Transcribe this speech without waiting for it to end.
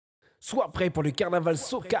Sois prêt pour le carnaval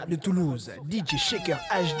Soca de Toulouse. DJ Shaker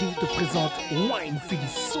HD te présente Wine Philly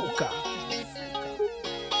Soca.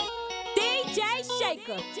 DJ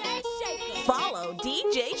Shaker. Follow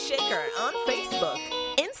DJ Shaker on Facebook,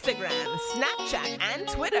 Instagram, Snapchat, and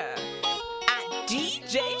Twitter at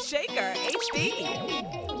DJ Shaker HD.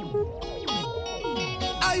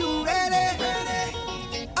 Are you ready?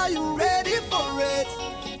 Are you ready for it?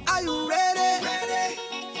 Are you ready?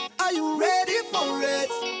 Are you ready for it?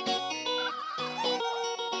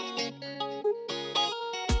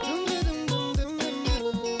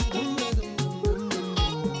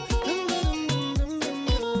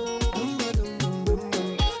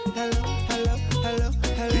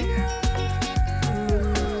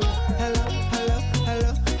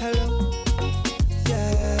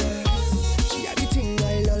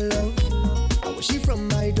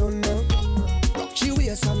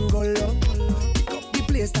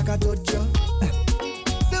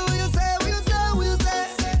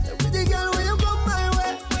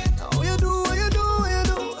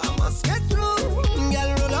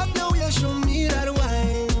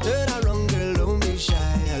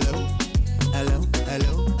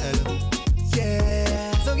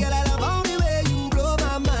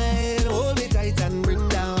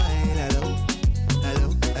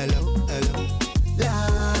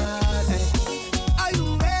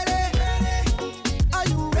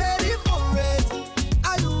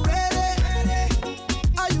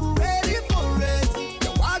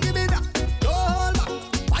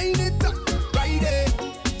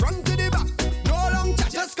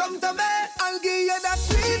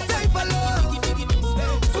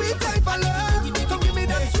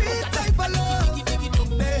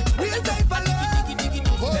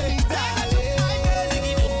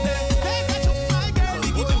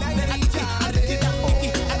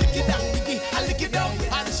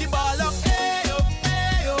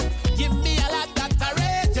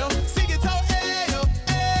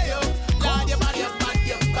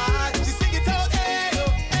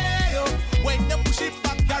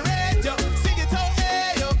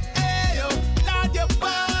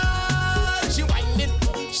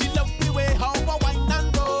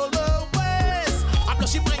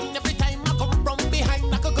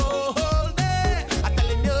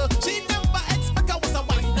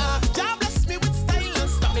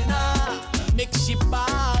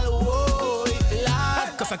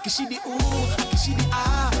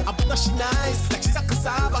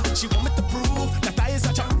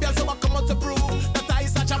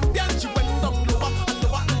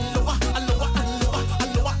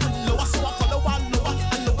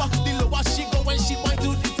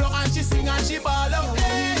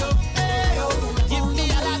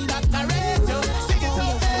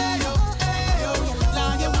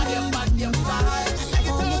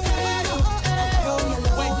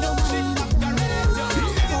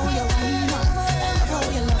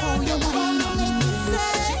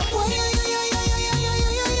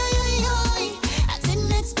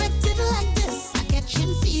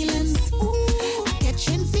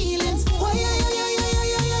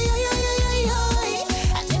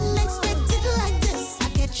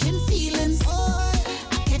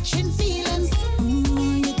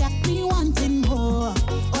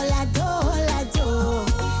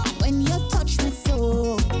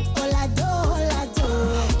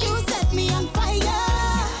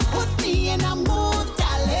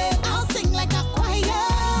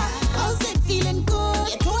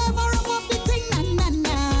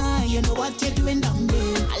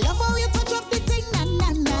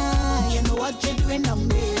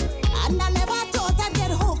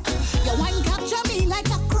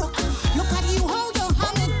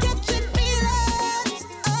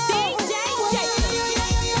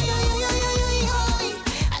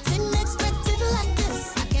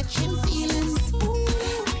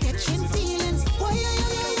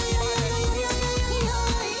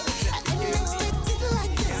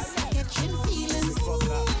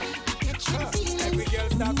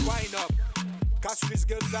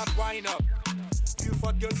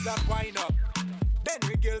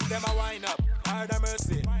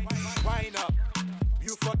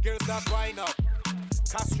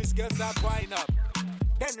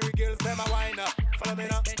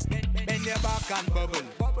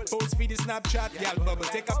 Snapchat, gal bubble.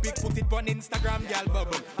 Take a pic, put it on Instagram, gal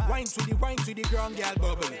bubble. Wine to the ground, gal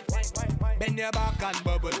bubble. Bend your back and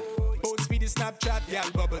bubble. Post for the Snapchat, gal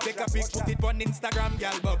bubble. Take a pic, put it on Instagram,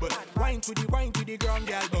 gal bubble. Wine to the ground,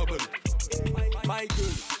 gal bubble. My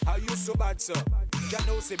girl, how you so bad, sir? Ya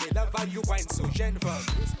know say me love how you wine so Jennifer.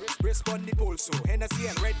 Brace on the pole so Hennessy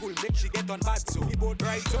and Red Bull make she get on bad so. The boat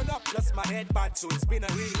right turn up plus my head bad so. It's been a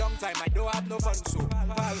real long time I don't have no fun so.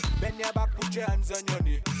 Pal, bend your back, put your hands on your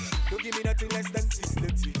knee. Don't give me nothing less than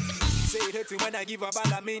 630. Say it hurting when I give her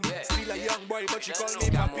ball, I mean. Still a young boy, but she call me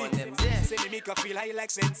papi. Say me make her feel high like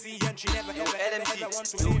Sensi, and she never ever want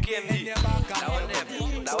to leave me.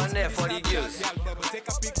 That one there for the girls.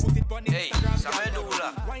 Hey, Samuel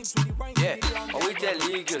Dula. Yeah, but we tell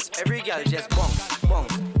the girls, every girl just bounce,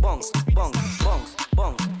 bounce, bounce, bounce, bounce,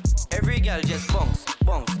 bounce. Every girl just bounce,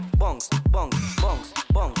 bounce, bounce, bounce, bounce,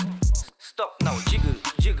 bounce. Stop now, jiggle,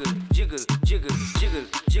 jiggle, jiggle, jiggle, jiggle,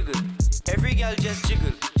 jiggle. Every girl just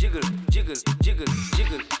jiggle, jiggle, jiggle, jiggle,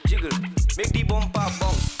 jiggle, jiggle. Make the bumper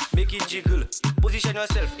bounce, make it jiggle. Position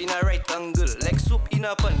yourself in a right angle, like soup in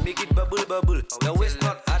a pan, make it bubble, bubble. Your waist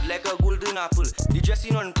not hard like a golden apple. The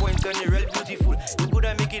dressing on point and you're real beautiful. You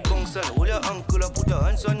coulda make it bounce and hold your ankle or put your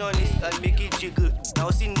hands on your knees and make it jiggle.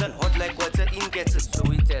 Now sin done hot like water in kettle, so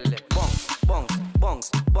we tell them bounce, bounce, bounce,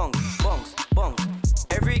 bounce, bounce, bounce.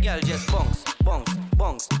 Every girl just bounce, bounce,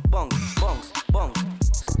 bounce, bounce, bounce, bounce.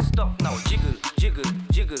 Stop now, jiggle, jiggle,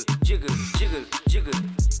 jiggle, jiggle, jiggle, jiggle.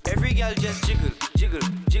 Every girl just jiggle, jiggle,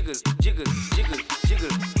 jiggle, jiggle, jiggle, jiggle.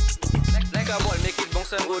 Like a ball, make it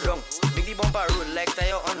bounce and go down. Make the bumper roll like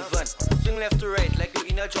tire on van. Swing left to right like you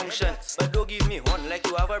in a junction. But don't give me one like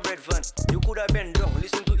you have a bread van. You coulda bend down,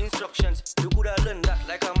 listen to instructions. You coulda learn that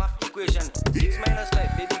like a math equation. 6 minus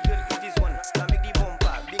 5, baby girl, it is 1. Now make the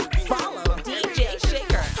bumper bing bing. Follow DJ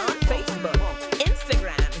Shaker on Facebook,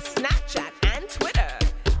 Instagram, Snapchat, and Twitter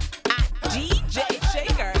at DJ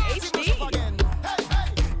Shaker HD.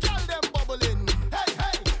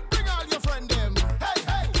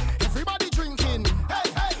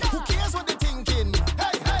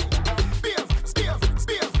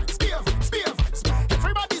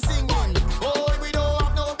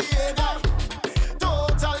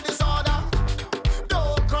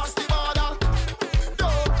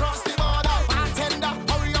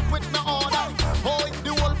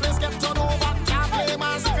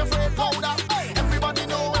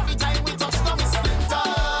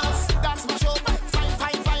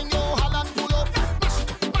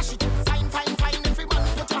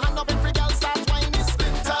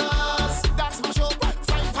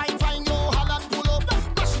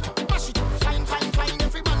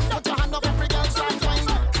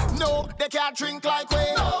 Drink like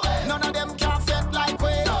we, none of them can fed like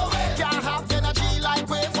we, can't have energy like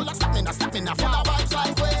we, full of stamina, full of vibes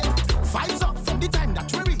like we. Vibes up from the time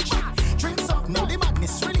that we reach, drinks up, now the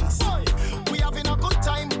madness release. We having a good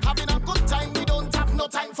time, we don't have no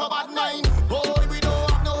time for bad mind. Boy, we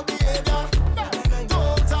don't have no behavior,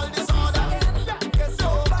 total disorder,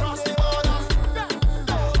 don't cross the border,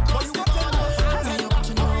 don't cross the border.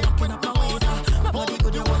 My body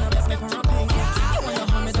good, you wanna bless me for a pain. You wanna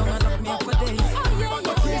hold me down and lock me up for days.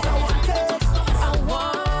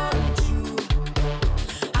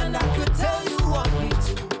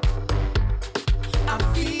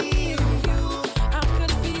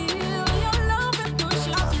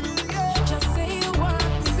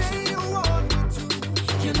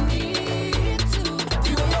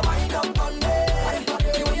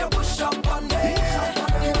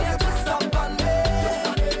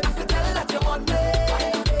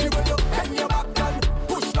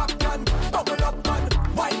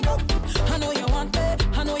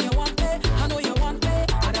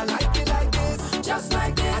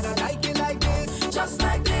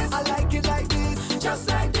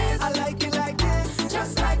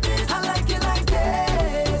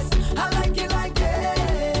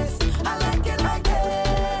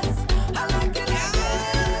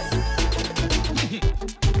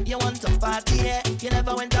 You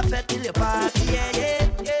never went to fed till you party, yeah, yeah,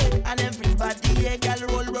 yeah. And everybody, yeah,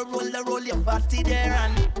 girl, roll your body there.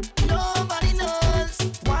 And nobody knows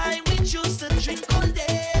why we choose to drink all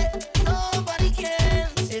day. Nobody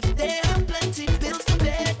cares if they have plenty bills to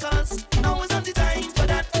pay. Cause now is not the time for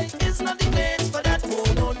that, it's not the place for that.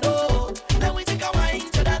 Oh, no, no, then we take a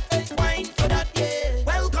wine to that, yeah.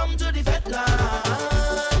 Welcome to the Fed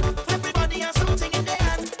Land. Everybody has something in their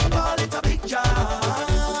hand, call it a big job.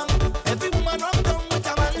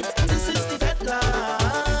 This is the Fed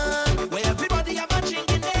Land, where everybody have a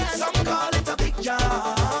drink in there. Some call it a big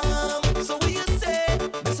job.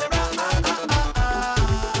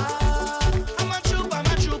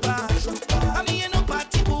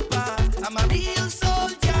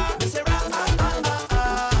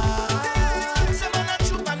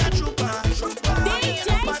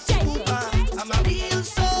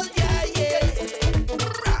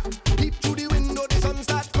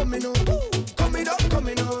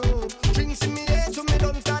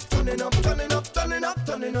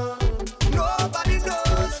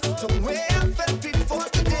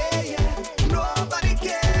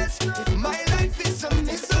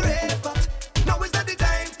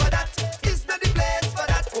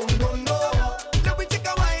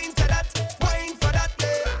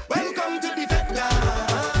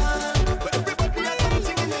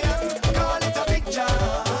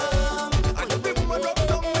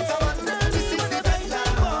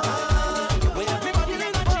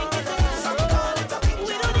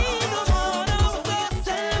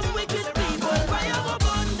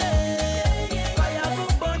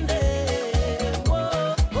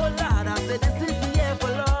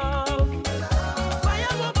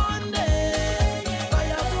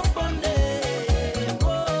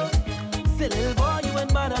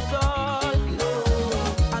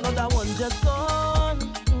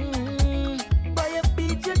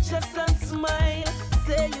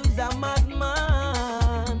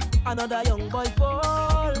 another young boy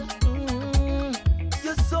fall.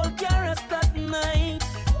 Your soul can't rest at night.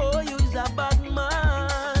 Oh, you is a bad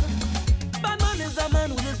man. Bad man is a man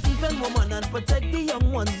who will defend woman and protect the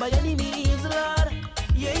young ones by any means, Lord.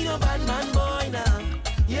 You ain't no bad man, boy, now.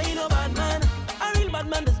 You ain't no bad man. A real bad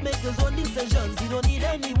man just make his own decisions. He don't need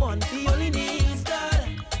anyone, he only needs God.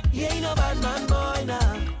 You ain't no bad man, boy,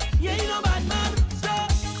 now. You ain't no bad man. So,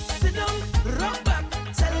 sit down, rock back.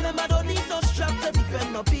 Tell them I don't need no strap to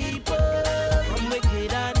defend my people from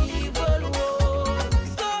wicked and evil. Whoa.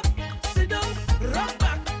 So, sit down, rock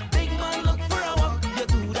back. Big man, look for a walk. You're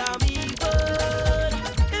too damn evil.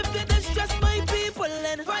 If they distress my people,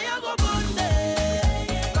 then fire go burn them.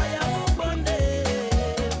 Fire go burn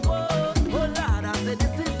them. Oh, Lord, I say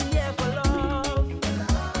this is the year for love.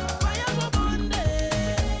 Fire go burn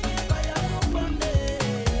them. Fire go burn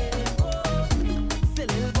them. Oh,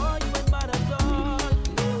 silly boy, you ain't bad at all.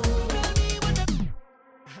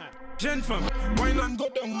 Gen fam, why not go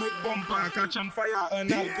down, make bumper, catch on fire,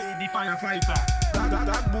 and I'll be the firefighter.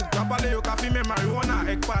 That book, kabale yo kafi me marijuana,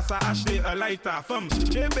 ek pasa ashte a lighter. Fam,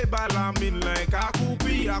 chebe bala min like a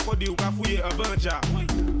kupi, akodi yo kafuye a banja.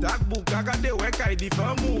 That book, agade wekai di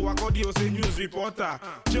famu, akodi yo se news reporter.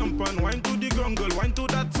 Jump and wine to the jungle, wine to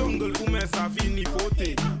that jungle, kume sa fini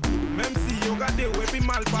fote. Même si yo gade wepi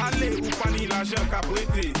mal pale, ou pani la jen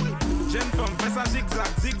kapwete. Gen fam, fais ça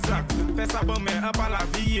zigzag, zigzag, fais ça bon mais up à la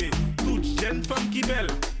vie. Toute jeune femme qui belle,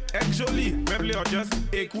 est jolie, meuble or just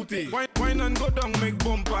écoutez. Wine and go down, make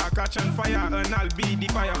bumper, catch on fire, and I'll be the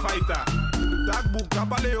firefighter. That book,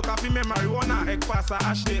 kabale yo kafi me marijuana, ek pasa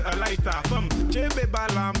ashte a lighter. Fam, chebe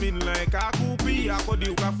bala min like a kupi, akodi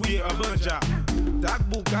yo kafuye a banja. That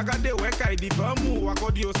book, agade wekai di famu,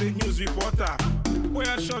 akodi yo se news reporter.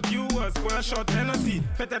 Point shot viewers, point shot Hennessy,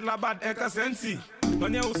 faites la bad ek a sensi.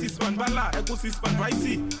 On est aussi span bala, ek aussi span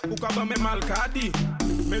pricey. Ou kaba me mal kadi.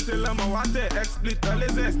 Mete la ma wate, explit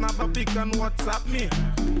les snap a pic and WhatsApp me.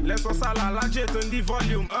 Let's go sala la jet, turn the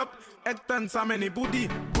volume up. Ek turn so many booty.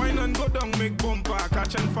 Why not go down, make bumper,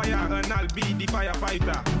 catch on fire, and I'll be the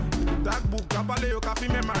firefighter. That book, kabale yo kafi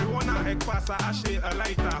me marijuana, ek pasa ashe a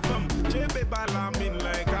lighter. Fam, chebe bala min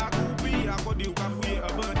like a kupi, akodi yo kafuye a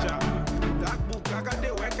banja. That book,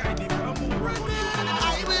 agade wekai di famu.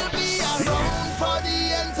 I will be around for the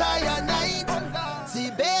entire night. See,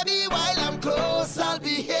 baby, while I'm close, I'll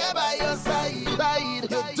be here by your side.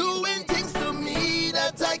 You're doing things to me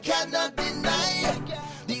that I cannot deny.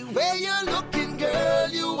 The way you're looking, girl,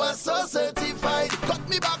 you are so certified. Cut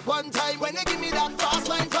me back one time when you give me that fast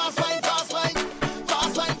line, fast line, fast line.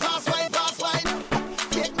 Fast line, fast line, fast line.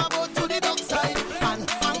 Take my boat to the dock side and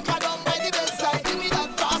anchor down by the bedside. Give me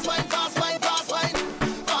that fast line, fast line, fast line.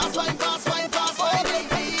 Fast line, fast line, fast line.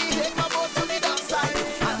 Take my boat to the dock side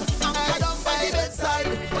and anchor down by the bedside.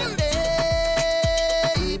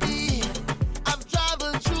 Baby, I've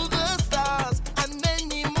traveled through the stars and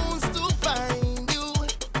many moons to find you.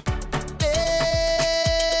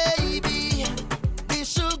 Baby, the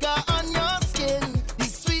sugar on your skin, the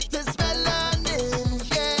sweetest melanin,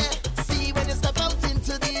 yeah. See when you step out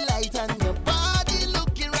into the light and your body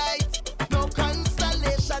looking right, no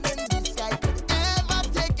constellation in the sky could ever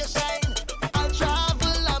take your shine. I'll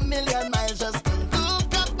travel a million miles just to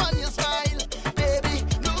look up on your smile. Baby,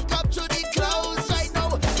 look up to the clouds right now.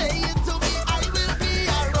 Say it to me, I will be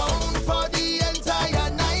around for the entire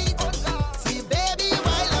night. See, baby,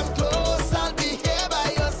 while I'm close, I'll be here by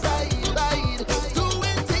your side.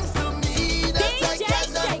 Doing things to me that I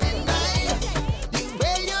cannot deny. The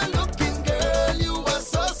way you're looking, girl, you are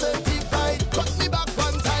so certified. Cut me back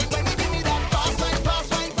one time when you give me that fast line, fast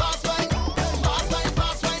line, fast line. Fast line,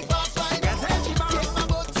 fast line, fast line. Take my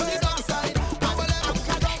boat to the dock side. I'm gonna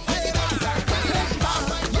anchor down by the bedside. Fast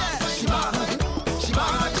line, fast line,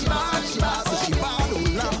 fast line. She bad, oh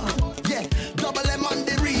Lord. Yeah, double M on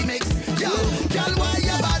the remix. Girl, why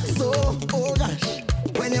you bad so? Oh gosh.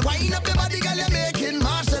 When you wind up your body, girl, you're making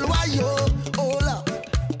Marshall. Why you? Oh Lord.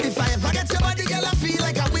 If I ever get your body, girl, I feel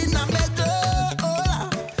like I win a medal. Oh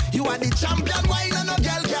Lord. You are the champion, wine and no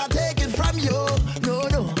girl can't take it from you. No.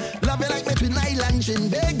 Love you like me Twin Island,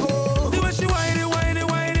 Trinbago. The way she whine it. The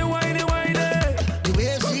way she whine,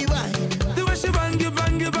 The way she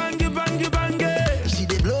bang it. she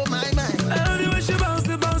did blow my mind. Oh, the way she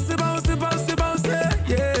bounce it,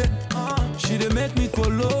 yeah. She dey make me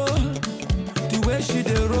colo. The way she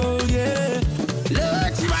dey roll, yeah.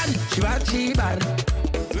 Look, she bad.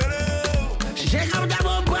 She shake out that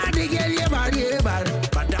bum body, girl, you bad.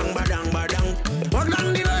 Badang. Walk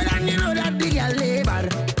down the road and you know that the girl lay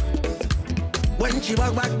bad. When she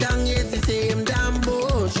walk back down, it's the same damn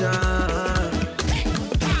motion.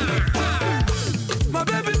 My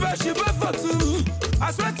baby, but she bad for two.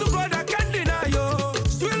 I swear to God, I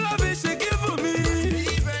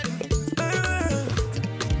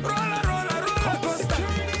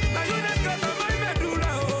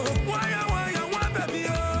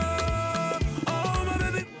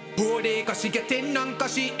day, cause she getting on,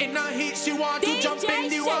 cause she in a heat, she want to jump in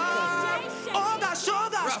the water. Oh gosh,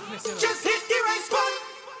 just hit the right spot.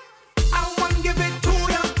 I want to give it to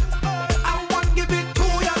ya. I want to give it to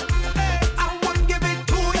ya. I want to give it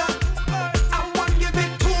to ya. I want to give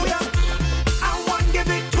it to ya. I want to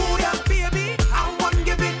give it to ya, baby. I want to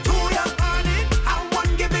give it to ya, honey. I want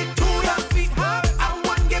to give it to ya, sweetheart. I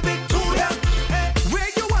want to give it to ya.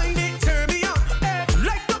 Where you whine it, turn me up.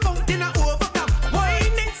 Like the fountain I overcome.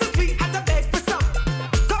 Wine it so sweet, I to beg for some.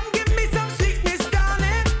 Come give me some sweetness,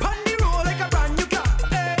 darling. Pon the roll like a brand new car.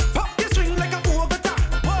 Pop your string like a Bogota.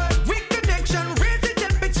 With connection, raise the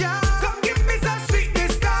temperature. Come give me some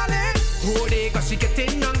sweetness, darling. Oh, they cause she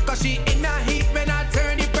getting on, cause she in a heat when I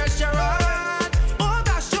turn the pressure on. Oh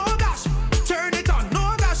gosh, turn it on.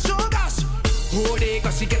 Oh gosh. Oh, they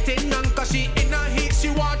cause she getting on, cause she in a heat, she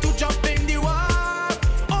want to jump in the water.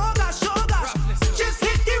 Oh gosh, just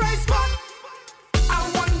hit the right spot. I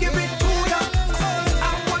want to give it to ya.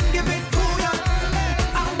 I want to give it to ya.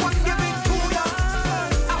 I want to give it to ya.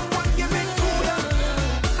 I want to give it to ya.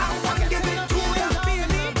 I want to give it to ya,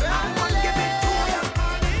 baby. I want to give it to ya,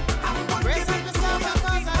 honey. I want to give it to ya,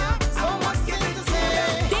 sweetheart. So much things to say.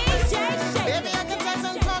 DJ Shaker. Baby, I can text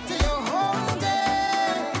and talk to you whole day.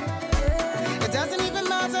 It doesn't even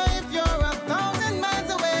matter if you're 1,000 miles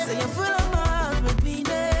away. Say you're full of my heart with me,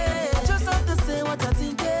 I just have to say what I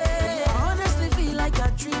think. I honestly feel like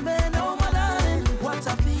I'm dreaming. Oh my darling, what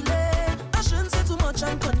I'm feeling. I shouldn't say too much,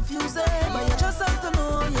 I'm confusing. But you just have to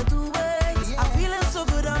know you do it. I'm feeling so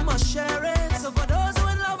good, I must share it. So for those who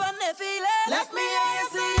in love and they feel it, let me hear you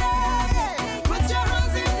say yeah. Put your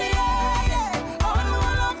hands in the air. All who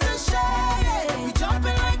love to share. We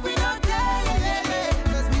jumping like we don't care.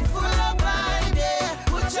 Cause we full of vibe, yeah.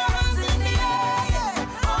 Put your hands in the air.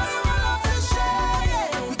 All who love to share.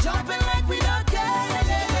 We jumping like we don't care.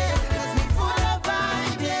 Cause we full of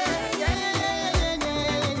vibe, yeah.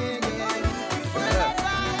 Full of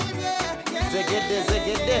vibe, yeah.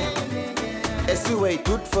 Zegede. SUA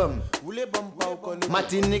toute femme.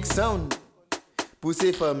 Martinique sound.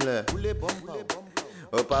 Poussez femme là.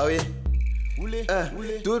 Oh pas oui.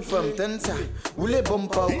 Toute femme ten ça. Oule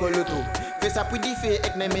bomba ou koloto. Fais ça pour di fait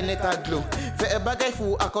ek ne meneta glo. Fais un bagay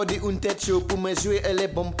fou accordé une tête show pour me jouer elle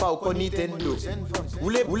bomba ou kon Nintendo.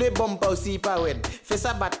 Oule bomba aussi pas wed. Fais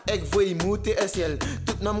ça bat ek voy monter au ciel.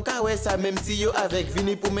 Tout nom ka ouais ça même si yo avec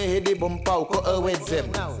vini pour me aider bomba ou ko wed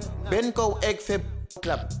zem. Ben ko ek fait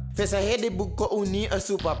clap. Fais ça head book ko uni a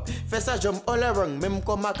soupap. Fais ça jump all around même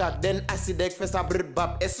ko makak den acidek fais ça brut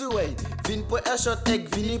bab. SUA vin pour a shot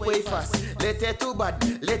egg vini pour fast. L'été too bad,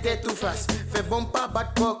 l'été too fast. Fais bon pas bad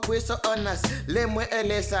cock we so honest. Les moi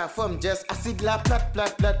elle ça forme just acid la plat.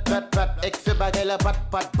 Ek fait bagay la pat.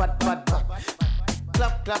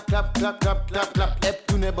 Clap. Ep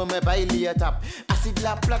tourne bon me bay li a tap. Acid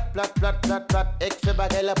la plat. Ek fait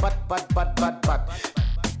bagay la pat.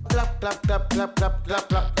 Clap.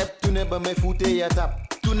 Ep tourne bon me foute ya tap.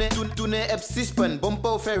 Tourne ep 6 pen. Bompa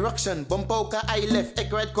ou fait ruction. Bompa ou ka I left.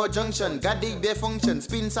 Ek right conjunction. Gadi be function.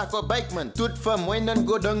 Spin sako bike man. Toute femme wine and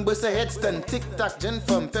go down bus a headstand. Tic tac gen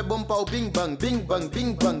femme. Fait bompa ou bing bang.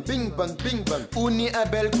 Uni a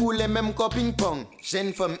bel coule même ko ping pong.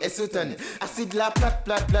 Gen femme et soutan. Acid la plat.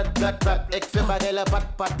 Ek fait bagay la pat.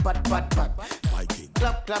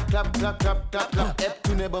 Clap. Ep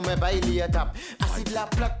tourne bon me bay li a tap. Acid la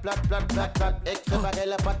plat. Ek fait bagay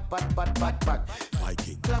la pat.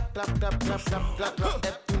 Clap.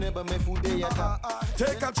 Ep tourne bon me foute ya tap.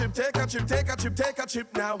 Take a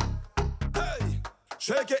chip now. Hey,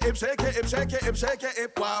 shake it,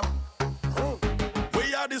 hip, wow.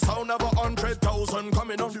 We are the sound of 100,000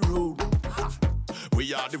 coming on the road.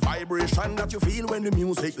 We are the vibration that you feel when the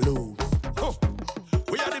music loads.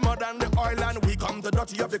 We are the mud and the oil and we come the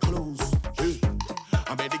dirty of the clothes.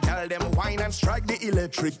 I made the girl them wine and strike the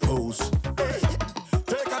electric pose. Hey,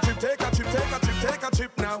 take a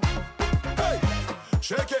chip now. Hey,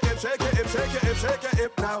 shake it,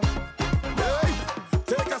 hip now. Hey,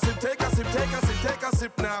 take a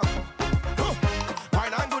sip now.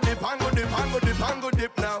 Wine and go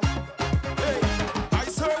dip now. Hey, I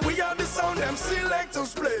swear we are the sound them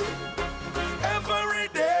selectors play every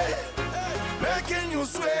day, making you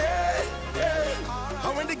sway.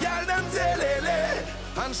 And when the girl them telele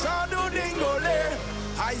and shadow dingole,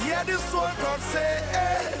 I hear this one crowd say,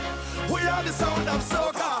 we are the sound of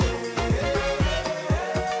soca.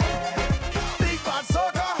 Big bad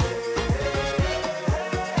soca.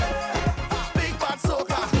 Big bad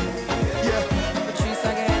soca. Yeah. Patrice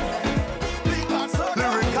again. Big bad soca.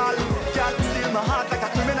 Lyrical, girl, steal my heart like a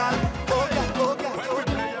criminal.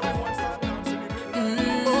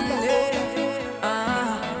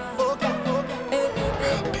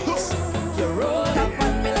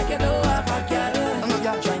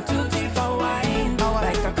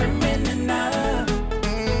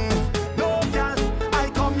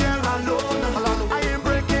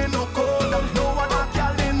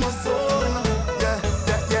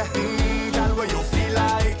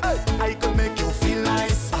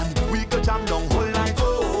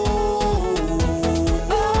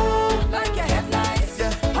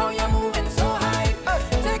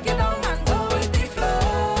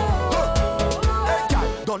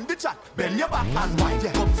 chat. Bend your back and wine.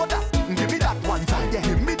 Yeah, come for that. Give me that one time. Yeah,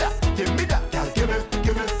 give me that, girl. Give me.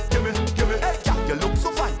 Hey, Jack, you look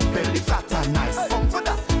so fine. Belly fat and nice. Come for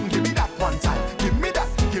that. Give me that one time. Give me that,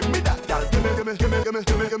 girl. Give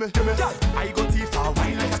me. Girl, I go too far.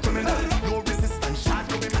 Wine like a criminal. No resistance. Shot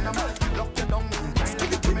to me, man. Lock you down.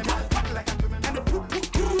 Give it to me, girl. Back like a criminal. And the boom.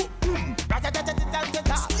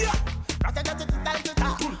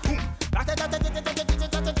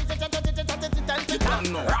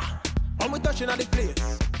 When we touching on the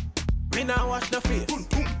place, we now wash the face.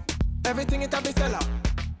 Everything it a be seller.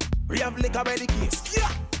 We have liquor by the case.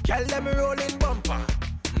 Girl them rolling bumper,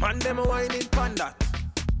 man them whining panda.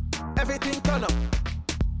 Everything turn up,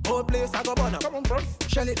 whole place I go burn up. Come on, bro.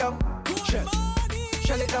 Shell it down,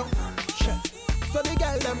 shell it down, shell. So the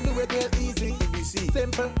girl them do it real easy,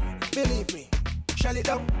 simple, believe me. Shell it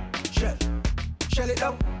down, shell it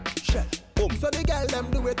down, shell. Boom. So the girl them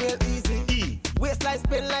do it real easy. Waistline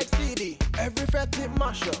spin like CD. Every fret it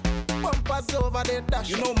mash up. Bumpers over the dash.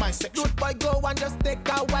 You know my section. Good boy go and just take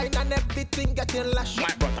a wine and everything getting lash.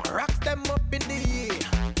 My brother. Rocks them up in the air.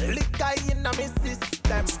 Liquor in my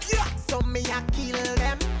system. So me I kill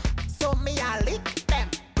them. So me I lick them.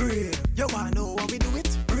 Brave. You wanna know how we do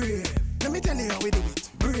it? Brave. Let me tell you how we do it.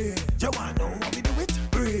 Brave. You wanna know how we do it?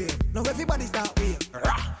 Brave. Now everybody start wave.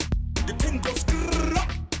 The thing goes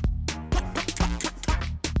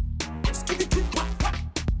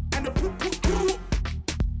and the poop.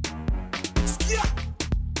 Skia.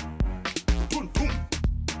 Boom.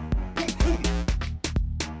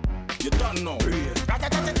 You don't know.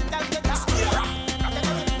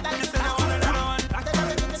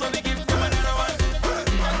 So they give them another one.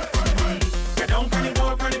 Get down on the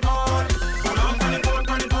board. Pull on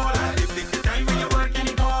the board. If the time when you work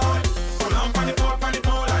any board. Pull on the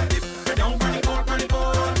board. Get down on the board.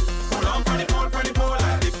 Pull on the board.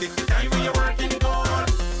 If the time when you work any board.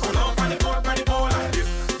 Pull on the board.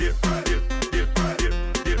 Dip.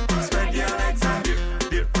 Spread your legs and dip.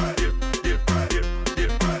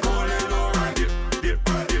 Pull it over and dip.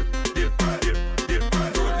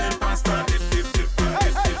 Roll it faster, dip.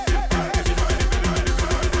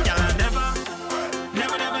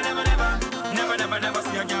 Y'all never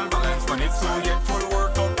see a girl balance when it's so yet full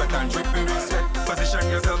workout, but and dripping with sweat. Position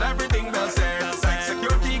yourself, everything well said. Like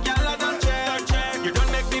security, girl, I don't check. You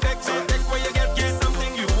don't make me vex, so take where you get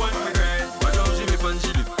something you want regret. But how she whip and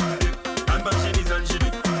she dip, and back she knees and she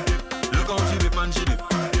dip. Look how she whip and she dip.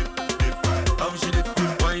 How she dip,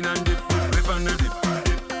 wine and dip, whip and the dip,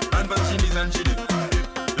 and back she knees and she dip.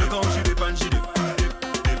 Look how she whip and she dip.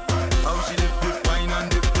 How she dip, wine and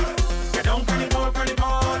dip. Get down on the board.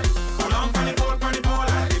 Pull on the board.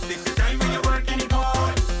 If the time when you work any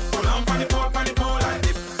board. Pull on the board.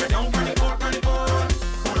 Dip. Get down on the board.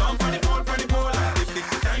 Pull on the board. If the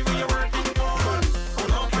time when you work any board.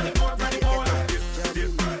 Pull on the board. Dip.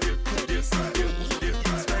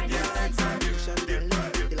 Spread your legs and dip.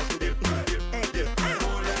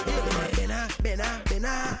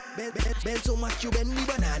 Bend so much you bend the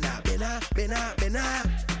banana. Bena.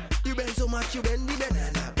 You bend so much you bend the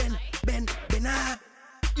banana. Bena.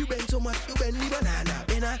 You bend so much you bend the banana.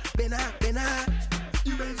 Bena.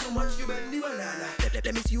 You bend so much you bend the banana.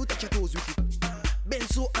 Let me see you touch your toes with it. Bend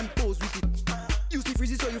so and pose with it. You see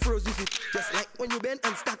freezy so you froze with it. Just like when you bend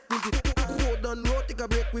and stack with it. Hold on, take a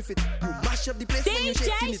break with it. You mash up the place when you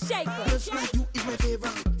shaking it. Just like you is my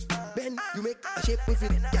favorite. Bend, you make a shape with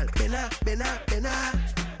it. Girl, bena.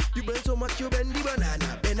 You bend so much you bend the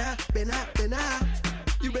banana. Bena.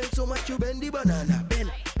 You bend so much you bend the banana.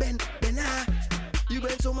 Bena. You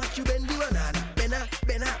bend so much you bend the banana. Bena.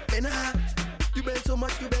 You bend so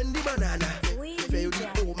much you bend the banana.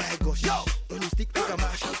 Oh my gosh. Yo, when you stick like a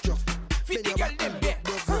mashup truck. Fit the girl them there.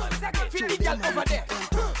 Fit the girl over there.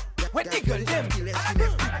 When the girl them,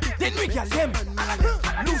 then we girl them.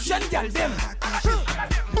 Lucian girl them.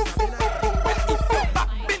 When if you back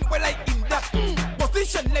bend well I in that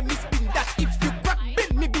position, let me spin that. If you crack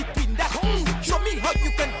bend me between that. Show me how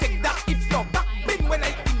you can take that. If your back bend when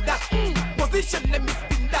I in that position, let me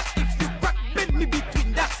spin that. If you crack bend me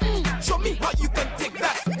between that. Show me how you can take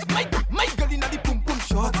that. My girl in the pum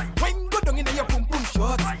short. When go down in your pum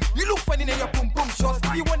short. You look funny in your pum short.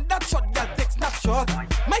 If you want that shot, girl, take snapshot.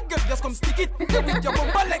 My girl just come stick it. You with your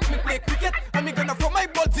bumper like me play cricket. And me gonna throw my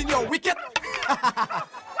balls in your wicket.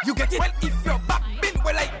 You get it? Well, if your back bend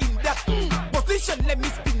well I in that position, let me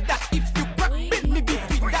spin that. If you crack bend me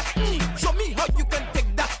between that. Show me how you can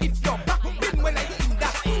take that. If your back bend well I in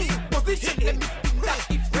that position, let me spin that.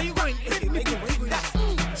 If you crack bend me between that.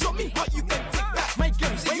 Show me how you can take that. My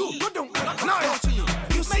girl, say you go down. Now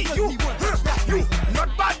you say you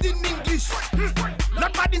not bad in English,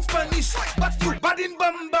 not bad in Spanish, but you bad in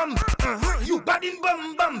bum bum.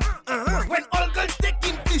 bam. When all girls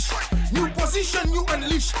taking fish, new position you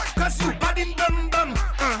unleash. Cause you bad in bam bam.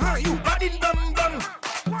 You bad in bam bam.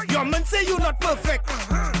 Your man say you not perfect.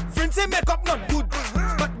 Friends say makeup not good.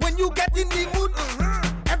 But when you get in the mood,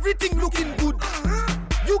 everything looking good.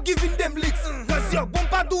 You giving them licks. Cause your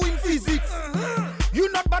bumper doing physics.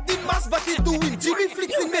 You not bad in mass, but it's doing Jimmy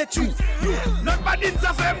flicks in Matrix. You not bad in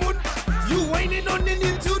Zafemun. You whining on the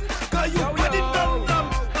new tune. Cause you bad in bam bam.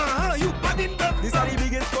 You bad in bam. These are the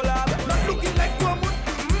biggest collab. Not looking like Guamun.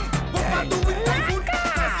 Bumper doing typhoon.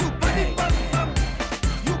 Cause you bad in bam bam.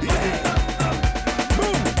 You bad in bam bam.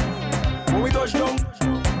 Boom. When we touch down,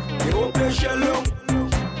 they won't play shell long.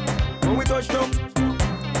 When we touch down,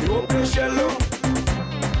 they won't play shell long.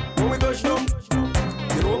 When we touch down,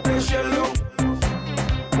 they won't play shell long.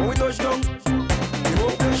 When we touch down, they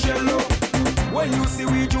won't play shell long. When you see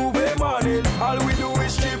we Juve morning, all we do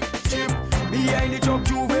is chip. Behind the truck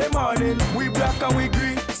Juve morning, we black and we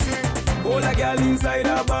green. See, all a girl inside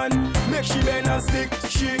a van, make she bend and stick.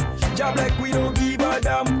 She job like we don't give a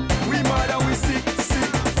damn. We mad and we sick.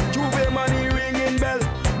 Juve money ringing bell,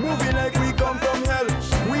 moving like we come from hell.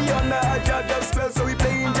 We under a jab spell, so we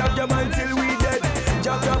playing jab until we dead.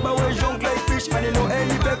 Jab and we jump like fish, and you know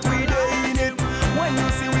any effect we dey in it. When you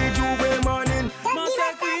see we Juve morning,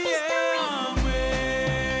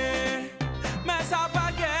 mais ça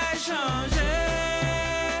pas qu'à changer.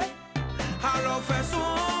 Alors fais son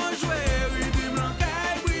jouer, oui, blanc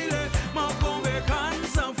qu'à brûler, mon convaincant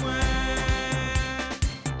sans frein.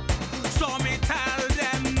 Sans métal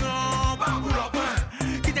dem non, pas pour l'opin.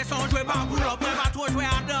 Quittez son jouer, pas pour l'opin, pas trop jouer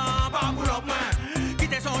à dents, pas pour l'opin.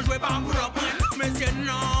 Quittez son jouer, pas pour l'opin, monsieur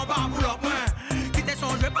non, pas pour l'opin. Quittez son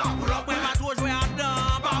jouer, pas pour l'opin, pas trop jouer à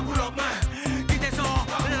dents, pas pour l'opin. Quittez son lord,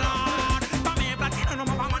 pas bien platine, non,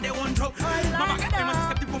 pas mandé one joke. Maman, qu'est-ce que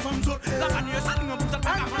c'est petit pour femme saute. La canne, ça dit non, pour ça,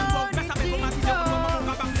 pas qu'à prendre fort. Mais ça fait comme un petit peu, comme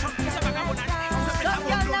un papa, c'est pas qu'à mon âge, ça fait la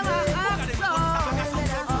bonne joke. Regardez, ça fait qu'à son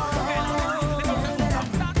joke.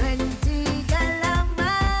 Plenty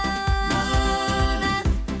galaman,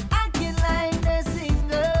 acting like the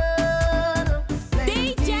single.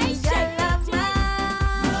 DJ Shaker.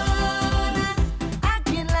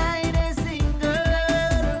 Acting like the single.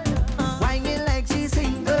 Whining like she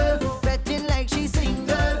single, betting like she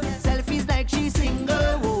single, selfies like she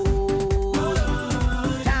single.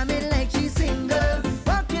 Jamming like she single,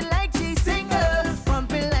 walking like she single,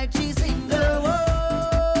 pumping like she single.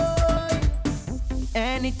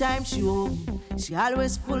 Anytime she home, she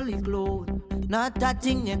always fully clothed, not that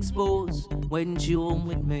thing exposed. When she home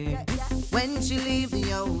with me, when she leave the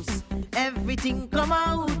house, everything come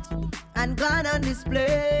out and gone on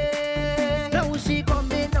display. Now she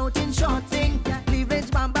coming out in short thing,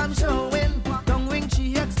 cleavage bam bam showing, tongue ring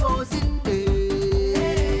she exposing.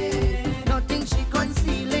 Nothing she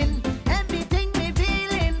concealing, everything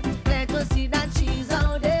revealing, clear to see that she's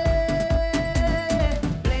out there.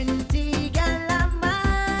 Plenty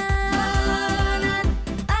galaman,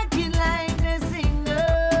 acting like the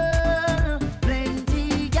single.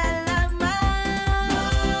 Plenty galaman,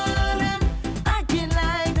 acting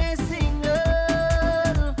like the single.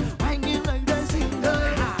 Whining like the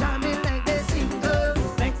single, jamming like the single,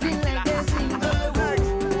 flexing like the single.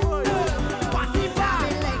 Party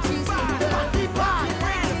jamming like she's single, party like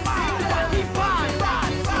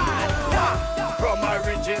From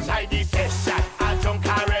origins, I decision. I drunk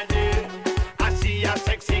already. I see a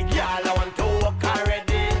sexy girl, I want to walk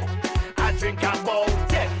already. I drink about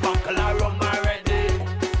 10 buckle of rum already.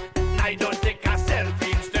 I don't take a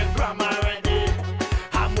selfie, Instagram already.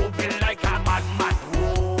 I'm moving like a madman.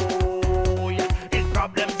 Whoa, it's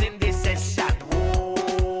problems in this session.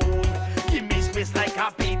 Whoa, give me space like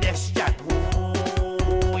a pedestrian.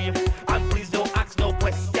 Whoa, and please don't ask no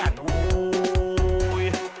question. Whoa.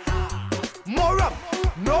 More rum,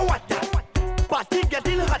 no water. Party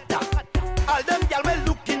getting hotter. All them gyal well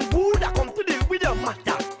looking good. I come to deal with the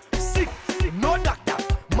matter. Sick, no doctor.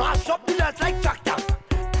 Mash up the dance like tractor.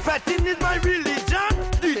 Fetting is my religion.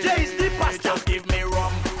 DJ is the pastor. Just give me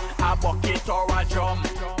rum, a bucket or a drum.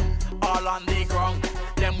 All on the ground,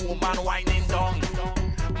 them woman whining down.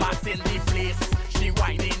 Mass in the place, she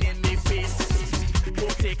whining in the face.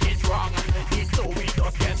 Don't take it wrong, it's so we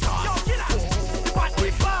just get on.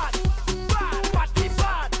 Party bad, bad, party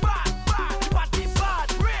bad, bad, bad, party bad,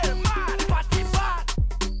 real mad, party bad.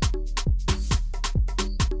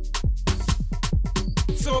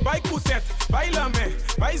 So by Poutet, by Lame,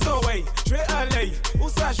 by Zoé, je vais aller. Où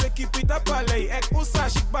ça, je vais keep it up aller. Ek où ça,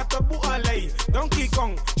 chic batabu aller. Donkey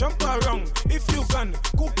Kong, jump around. If you can,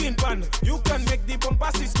 cooking pan, you can make the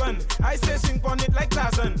bumper spin. I say swing on it like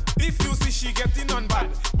Tarzan. If you see she getting on bad,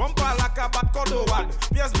 bumper like a bad cordowad.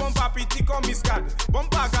 Yes, bumper piti comme Miscad. Bon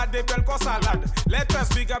pas garder belle comme salade. Let us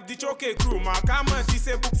big up the choke crew. Ma camen dit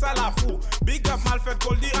c'est book ça la fou. Big up Malfait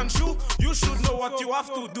Goldie and Shoe. You should know what you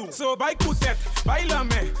have to do. So by coup tête, by la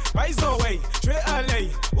main, by Zoé. Je vais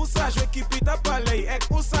aller. Où ça je vais keep it up aller. Ek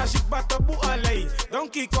où ça j'y batte bout aller.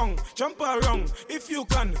 Donkey Kong, jump around. If you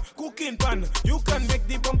can, cooking pan. You can make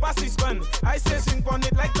the bumper spin. I say swing on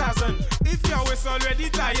it like Tarzan. If your waist already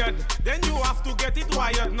tired, then you have to get it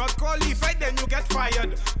wired. Not qualified, then you get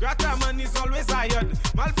fired. Grata man is always hired.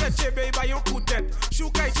 Malfait chebe by yon coup tête.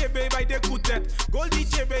 Choukai chebe by des coups tête. Goldie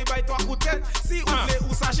chebe by toi coup tête. Si ou le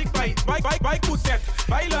ou ça chic by coup tête.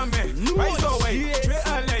 By la main, by Zoé. Je vais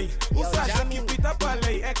aller. Ou ça je keep it up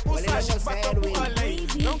aller. Ek ou ça chic batte pour aller.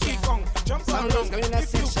 Donkey Kong, jump around.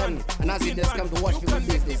 If you can, and as it does come to watch people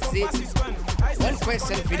business, see? One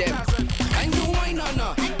question for them. Can you wine or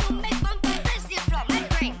not?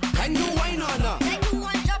 Can you wine or not?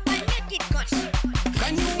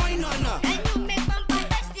 Can you wine or not?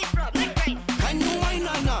 Can you wine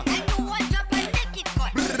or not?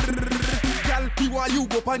 Girl, he want you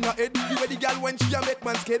go on your head. You ready, girl, when she a make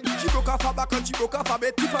man scared. She broke off her back and she broke off her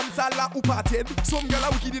bed. If I'm Salah who parted. Some girl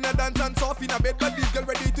are wicked in a dance and soft in a bed. But this girl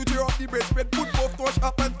ready to tear off the breastplate. Put both touch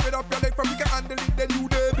up and spread up your leg from you can handle it, then you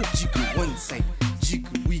dead. Jiggle one side,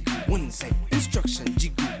 jiggle wiggle one side. Instruction,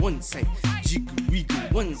 jiggle one side, jiggle wiggle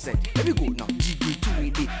one side. Let me go now, jiggle to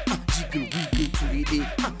it, jiggle wiggle to it,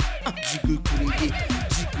 jiggle to it,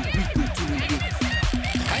 jiggle wiggle to it.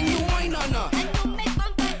 Can you wine or not?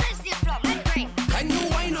 Can you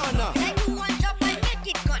wine or not? Can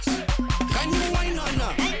you wine or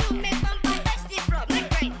not?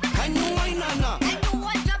 Can you wine or not?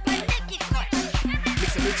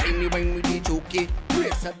 Mix everything you wine with the choke.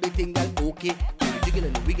 Brace up the thing that okay. Jiggle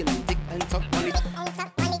and wiggle and tick and tuck on it.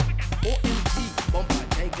 OMG, bumper,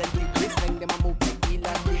 gigantic, waistline them a move like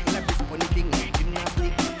elastic. And I press on the thing like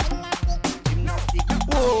gymnastic.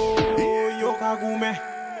 Oh,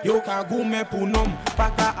 yo ka goume pou nom, pa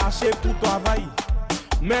ka hache pou travay.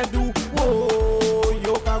 Medou, oh,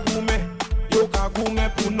 yo ka goume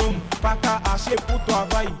pou nom, pa ka hache pou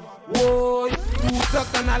travay. Oh, tout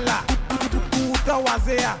kanala, tout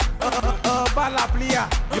wazea, bala plia.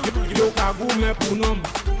 Yo ka goume pou nom,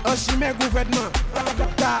 chime gouvernement,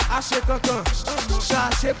 ta hache kankan,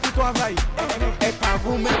 chache pou travay. E ka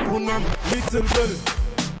goume pou nom, little girl,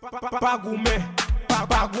 pa goume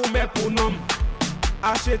pou nom.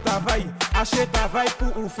 Hache travail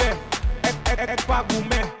pour ou faire. Ek pa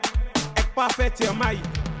goume, ek pa fait tirmay.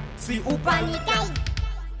 Si ou panikay,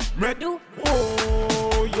 medou,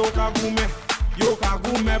 oh, yo ka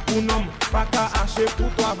goume pou nom, pa ka hache pour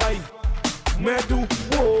travail. Medou,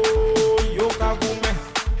 oh, yo ka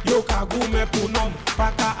goume pou nom,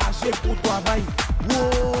 pa ka hache pour travail.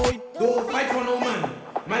 Oh, don't fight for no man.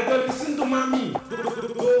 My girl, listen to mommy.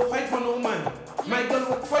 Don't fight for no man. My girl,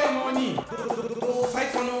 work for your money. Don't fight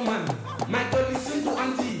for no man. My girl, listen to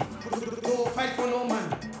auntie. Don't fight for no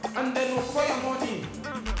man. And then work for your money.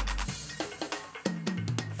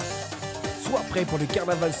 Sois prêt pour le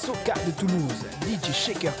carnaval Soca de Toulouse. DJ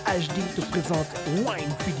Shaker HD te présente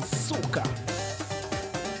Wine Philly Soca.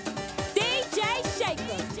 DJ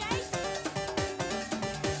Shaker.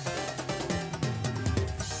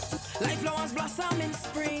 Like flowers blossom in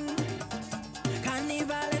spring.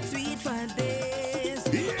 Carnival and sweet for days.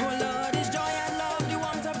 Oh Lord, it's joy and love, the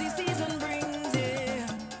warmth of the season brings. Yeah.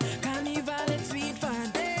 Carnival and sweet for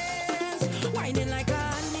days. Whining like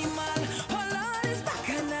an animal. Oh Lord, it's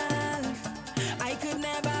bacchanal. I could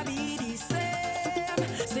never be the same.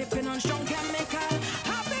 Sipping on strong chemical.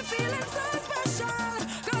 Happy feeling so special.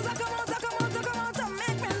 Cause I come out to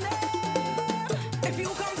make me live. If you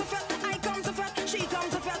come to fete, I come to fete. She come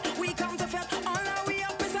to fete, we come to fete. All our way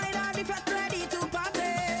up beside her, the fete ready to party.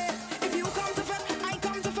 If you come to fete, I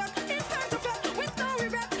come to fete. It's time to fete with no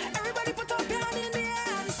regret. Everybody put up your hand in the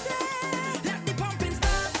air and say, let the pumping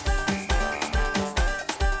start.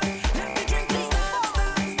 Let the drinking start.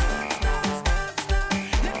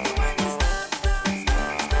 Let the whining start.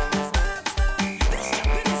 This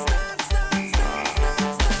jumping is start.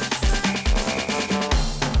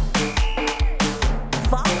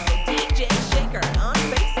 Follow DJ Shaker on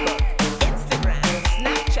Facebook, Instagram,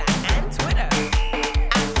 Snapchat, and Twitter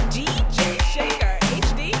at DJ Shaker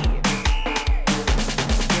HD.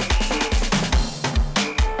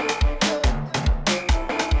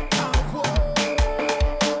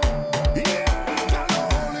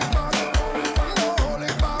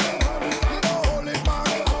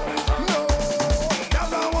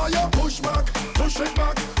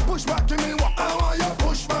 Push back, give me what I want you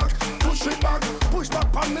push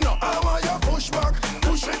back on me now. I want you push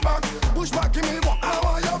back, give me what I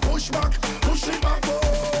want you push it back,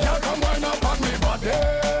 oh. Girl, come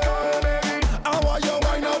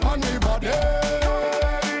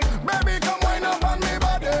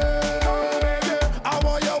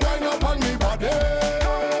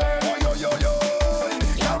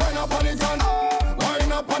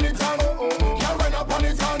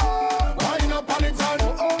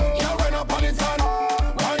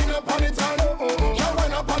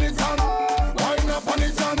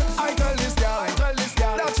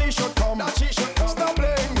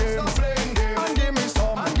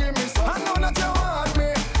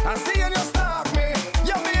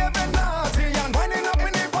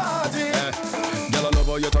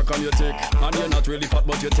over, you talk and you take. And you're not really fat,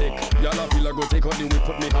 but you take. Y'all I feel like go take out the whip,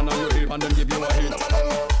 put me hand on your hip and then give you a hit.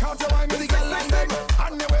 Count your wine with the girl like them.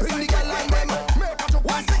 And you bring the girl like them. Make out your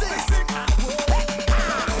 166.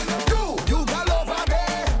 You girl over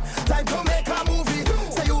there. Time to make a movie.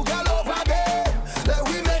 Say you girl over there. Let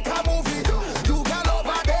we make a movie. You girl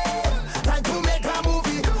over there. Time to make a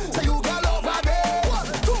movie. Say you girl over there. 1,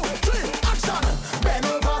 2, 3, action. Bend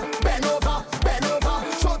over, bend over, bend over.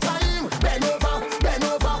 Show time. Bend over, bend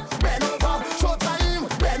over, bend over. Show time.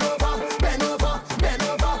 Bend over, bend over, bend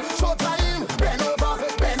over. Show time. Bend over,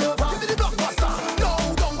 bend over. Give me the blockbuster. No,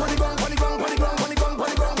 don't pon the ground, pon the ground, pon the ground, pon the ground, pon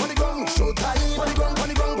the ground, pon the ground. Show time. Pon the ground, pon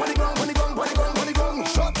the ground, pon the ground, pon the ground, pon the ground, pon the ground.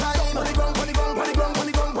 Show time. Pon the ground, pon the ground, pon the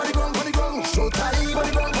ground, pon the ground, pon the ground, pon the ground. Show time. Pon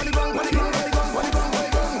the ground, pon the ground, pon the ground, pon the ground, pon the ground, pon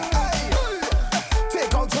the ground. Hey,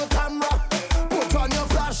 take out your camera, put on your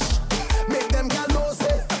flash, make them girl know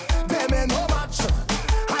say them ain't no match.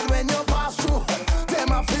 And when you pass through, them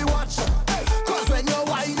have to watch. 'Cause when you're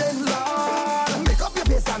whining, Lord, make up your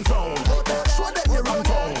face and frown. Show them your wrong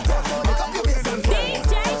tongue. Make up your face and frown.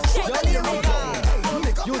 Show them your wrong tongue.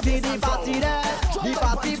 Make up You see the party there, the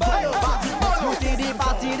party boy. You see the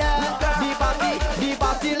party there, the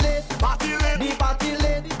party lit, the party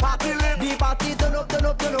lit, the party turn up, turn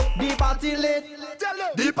up, turn up, the party lit.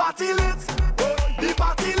 The party lit, the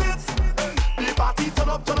party lit, the party turn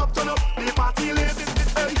up, turn up, turn up, the party lit.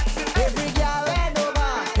 Every girl hand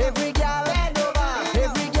over, every girl hand over,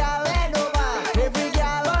 every girl hand over, every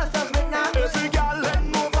girl wants us right now. Every girl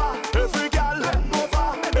hand over, every girl hand over,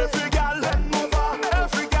 every girl hand over,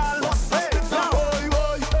 every girl wants us right now. Boy,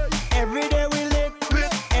 boy. Every day we lit,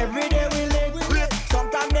 every day we lit.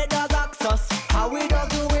 Sometimes they does ask us how we don't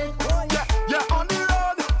do it. Yeah, on the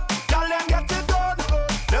road, girl them get it done.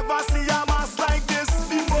 Never see a mass like this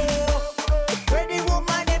before. Where the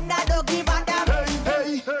woman them not don't give a damn.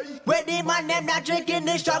 Hey, hey. Where the man them not drinking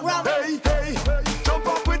the strong rum. Hey, hey, jump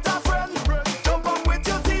up with a friend, jump up with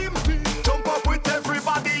your team, jump up with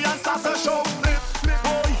everybody and start a show.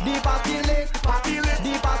 Boy, the party lit, party lit,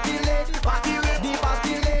 the party lit, party lit, the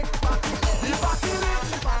party lit, the party lit,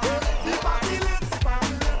 the party lit,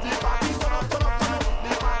 the party turn up, turn up, turn up,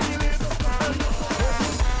 the party lit.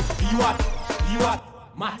 Be what,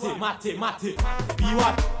 mate. Be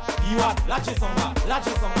what, lâchez son gars.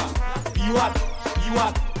 Be what,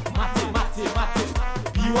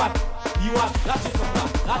 mate. Be what, lâchez son gars.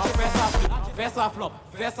 Fais ça flop,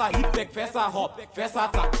 fais ça hip tech, fais ça hop, fais ça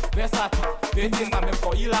tac, fais ça tic. Pétez ça même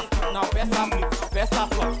quand il a stick. Now fais ça flip, fais ça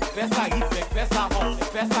flop, fais ça hip tech, fais ça hop,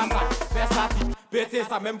 fais ça tac, fais ça tic. Pétez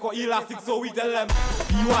ça même quand il a stick. So we tell them,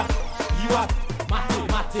 be what, mate.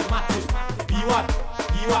 Be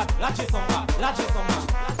what, lâchez son gars.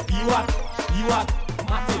 Be what, mate. Be what,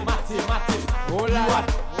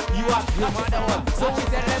 So she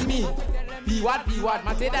telling me, be what,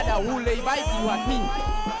 mate that the whole lay by be what me.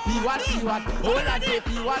 Be what, oh I say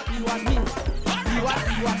be what me. Be what,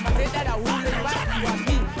 mate that the whole lay by be what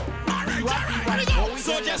me. Be what,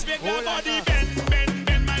 so just make that body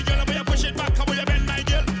bend, my girl, boy you push it back, boy you bend, my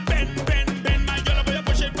girl. Bend, my girl, boy you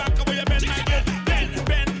push it back, boy you bend, my girl.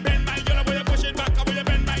 Bend, my girl, boy you push it back, boy you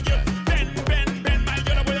bend, my girl. Bend, my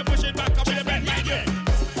girl, boy you push it back, boy you bend, my girl.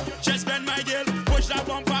 Just bend, my girl, push that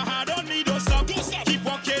bumper hard on me, don't stop. Keep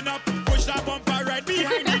walking up, push that bumper right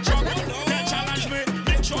behind the truck. Then challenge me,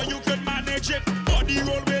 make sure you can manage it. Body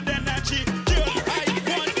roll with energy, girl, I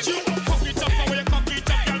want you. Cock it up, how you cock it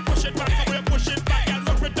up, girl, push it back, how you push it back, girl,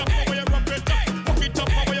 rough it up, how you rough it up. Cock it up,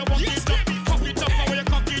 how you walk it up, cock it up, how you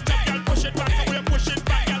cock it up, girl, push it back, how you push it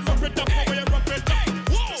back, girl, rough it up, how you rough it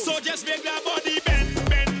up. So just make that body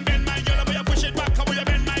bend, my girl, how you push it back, how you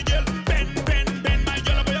bend, my girl. Bend, my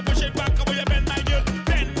girl, how you push it back, how you bend, my girl.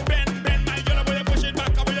 Bend, my girl, how you push it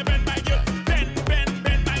back, how you bend, my girl. Bend,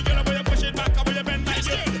 my girl, how you push it back, how you bend, my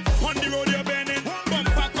girl. On the road you're bending,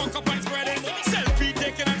 bumper cock up and spreading, selfie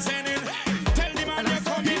taking and sending. Tell the man you're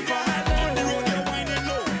coming, girl. On the road you're whining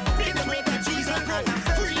low, big the way that cheese and grow.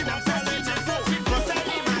 Freely one for let it flow.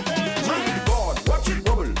 My God, watch it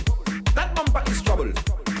bubble. That bumper is trouble.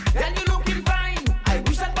 Then you looking fine. I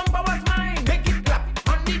wish that bumper was mine. Make it clap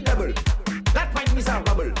on the double. That might miss a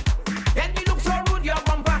bubble. Then you look so rude. Your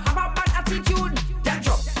bumper have a bad attitude. Catch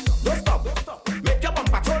up, don't stop. Make your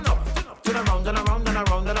bumper turn up. Turn around and around and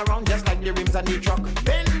around and around, just like the rims on the truck.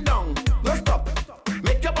 Bend down, don't stop.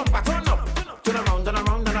 Make your bumper turn up. Turn around and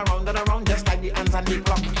around and around and around, just like the hands on the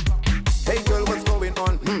clock. Hey girl, what's going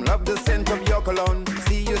on? Love the scent of your cologne.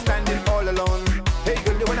 See you standing all alone. Hey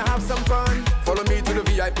girl, you wanna have some fun? Follow me to the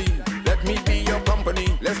VIP. Let me be your company.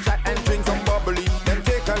 Let's chat and drink some bubbly. Then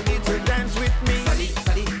take a little dance with me. Sally,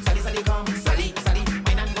 come. Sally,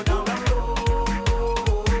 wine and go down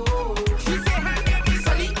low. She say her name is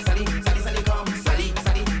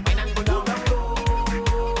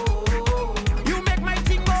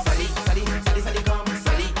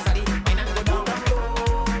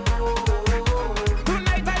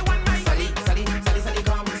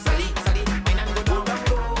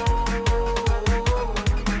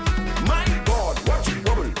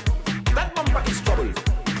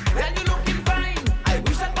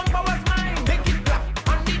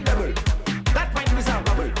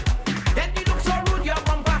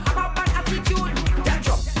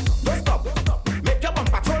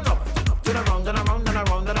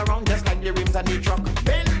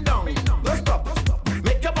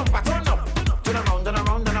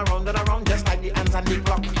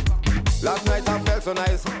Last night I felt so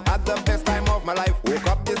nice, had the best time of my life. Woke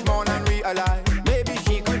up this morning and realized maybe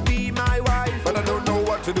she could be my wife, but I don't know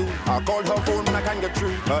what to do. I called her phone and I can't get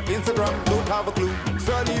through. Her Instagram, don't have a clue.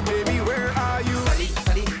 Sally, baby, where are you? Sally,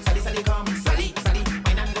 Sally, Sally, Sally, come. Sally, Sally,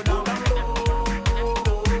 and I'm go down, down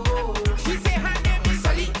low. She say her name is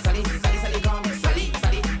Sally, Sally, Sally, Sally, come. Sally,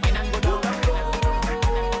 Sally, and I'm go down, down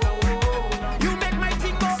low. You make my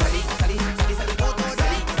thing go. Sally, Sally, Sally, Sally, come.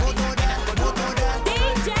 Sally, Sally, and I'm go down, down low.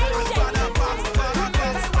 DJ Shaker.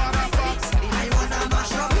 I wanna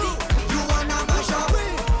mash up, you wanna mash up.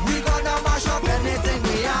 We gonna mash up anything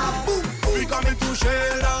we have. We coming to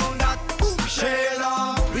shell down that.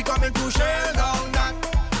 Shell. We coming to shell down that.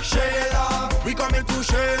 Shell. We coming to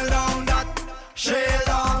shell down that.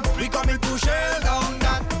 Shell. We coming to shell down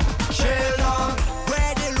that. Shell.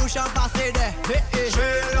 Where the Lucian passé there?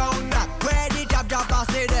 Shell down that. Where the Jab Jab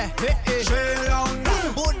passé there? Shell down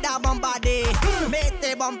that. Buddha bombardé,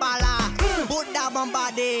 mettez bomba là. Buddha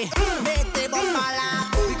bombardé, mettez bomba là.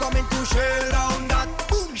 We coming to shell down that.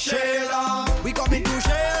 Shell. We coming to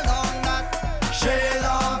shell down that.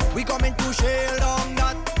 Shell. We coming to shell down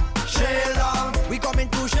that. Shell. We coming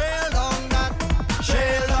to shell down that.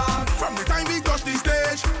 Shell. From the time we touch the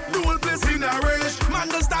stage, the whole place in a rage. Man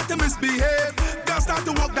don't start to misbehave, girls start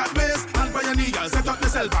to walk that ways. And by your knee, girl, set up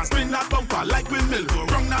yourself and spin that bumper like windmill. Go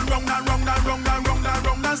round and round and round and round and round and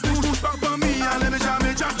round and stoosh back for me and let me jam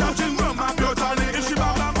it, jam jam rum and pure tonic. If she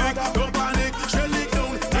bam bam big, don't panic, she'll lick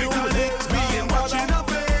down, Titanic. We ain't watching her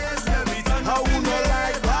face, let me tell you. How you know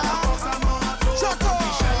like that? Shut up.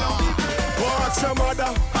 Go ask your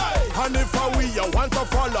mother, and if I we you want to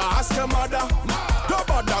follow, ask your mother. Don't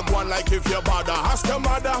bother go on like if you bother, ask your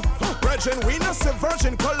mother. Virgin, we not say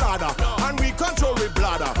virgin colada, and we control with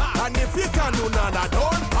bladder. And if you can't do nada,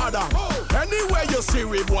 don't bother. Anywhere you see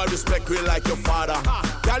we boy, respect we like your father.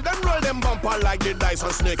 Girl, them roll them bumper like the dice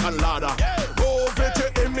on snake and ladder. Go over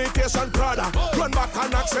to imitation Prada, run back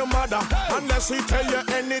and ask your mother. Unless he tell you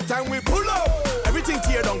anytime we pull up. Everything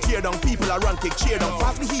tear down, people are run, take cheer down.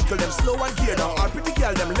 Fast vehicle, them slow and gear down. All pretty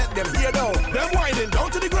girl, them let them hear down. Them winding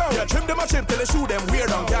down to the ground. Yeah, trim them a chip till they shoot them weird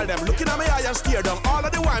down. Girl, them looking at my eye and steer down. All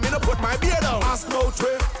of the wine, me no put my beard down. Ask no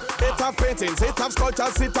way. It have paintings, it have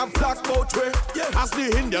sculptures, it have black boat way. Ask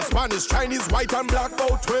the Indian, Spanish, Chinese, white and black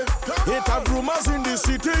boat way. It have rumors in the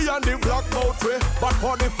city and the black boat way. But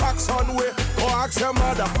for the facts on way, go ask your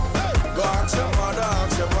mother. Go ask your mother,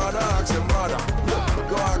 ask your mother, ask your mother.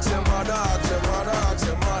 Go ask your mother, ask your mother, ask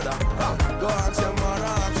your mother. Go ask your mother,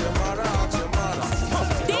 ask your mother, ask your mother.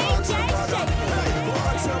 Go ask your mother. Go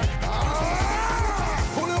ask your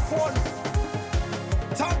Pull your phone.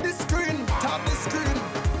 Tap the screen. Tap the screen.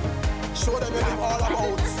 Show them what I'm all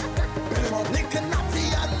about. Nick and Natty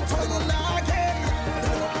and Tono again.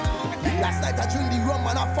 Last night I drink the rum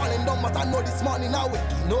and I'm falling down, but I know this morning I'm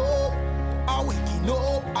waking up. I'm waking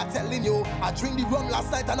up. I'm telling you, I drink the rum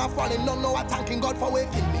last night and I'm falling down. Now I'm thanking God for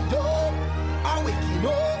waking me up. I'm waking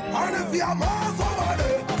up. And if you're Mars over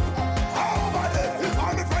there, over there. If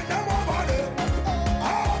I'm the friend, them over there,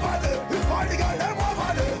 over there. If I'm the girl, them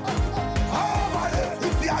over there, over there.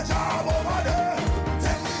 If you're job over there,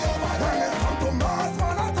 tell me over there. Come to Mars,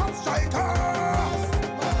 man, a top striker.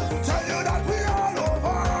 Tell you that we all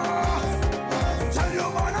over. Tell you,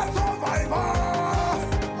 man, a survivor.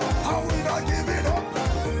 And we not giving up.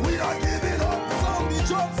 We not giving up.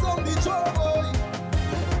 Some the job, boy.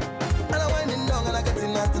 And I'm winding down and I'm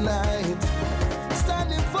getting out tonight.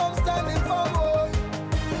 Standing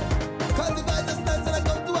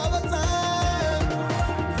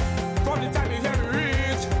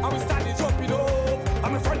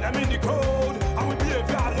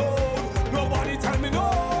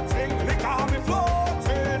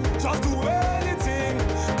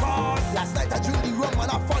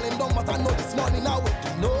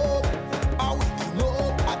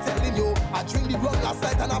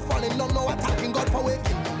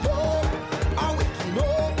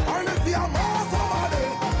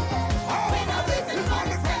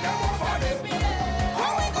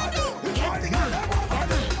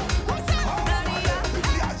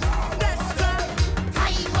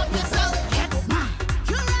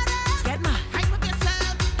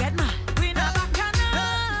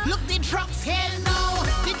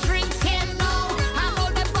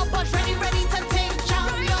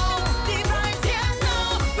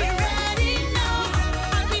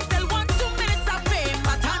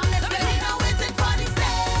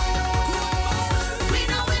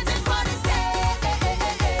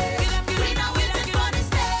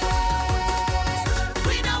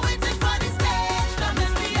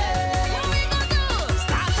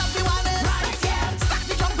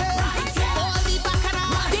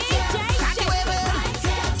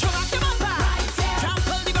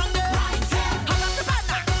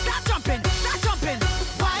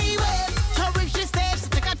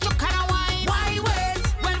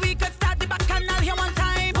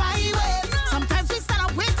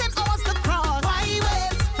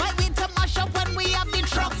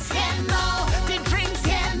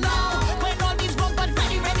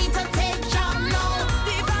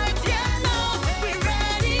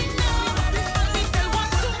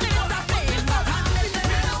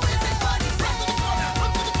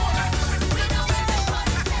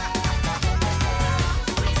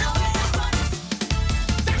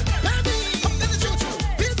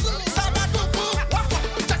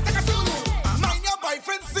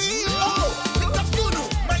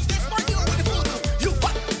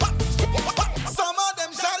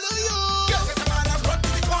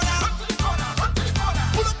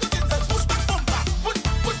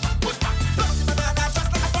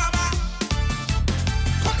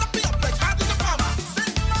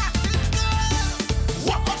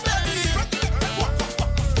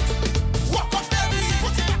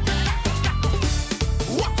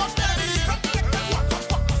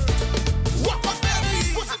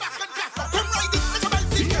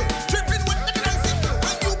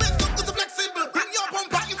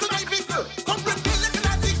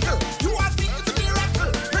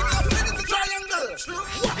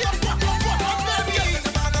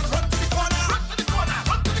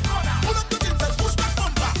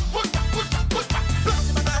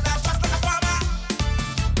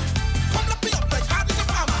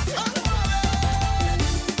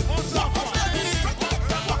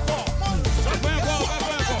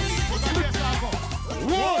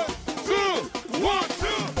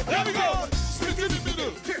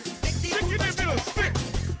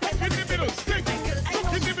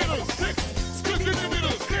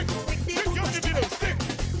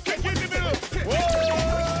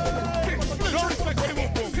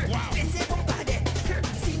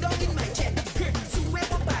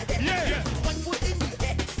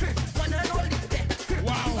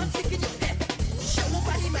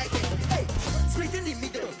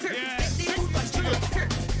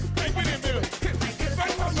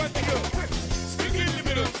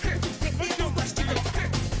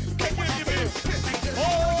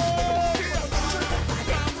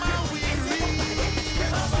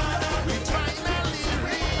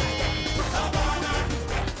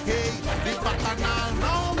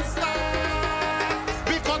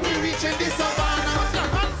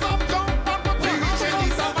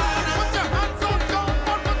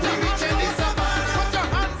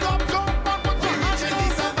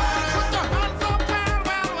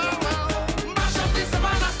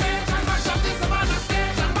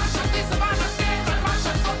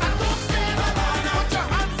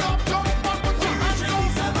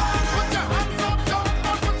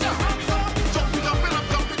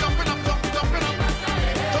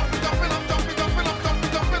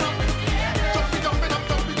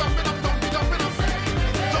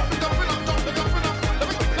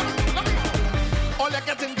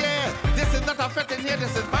yeah. This is not a fete in here,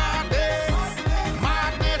 this is madness.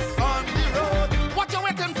 Madness on the road. What you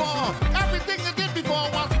waiting for? Everything you did before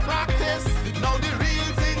was practice. Now the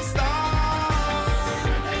real thing starts.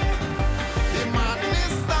 The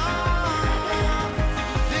madness starts.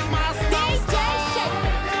 The mass don't stop.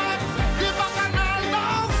 The bacchanal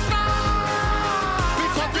don't stop.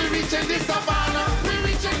 Because we reaching the savannah. We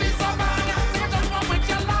reaching the savannah. There's a one with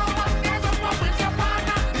your lava. There's a one with your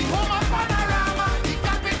partner. The home of panorama. The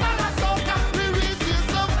capital of soca. We reach the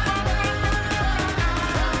savannah.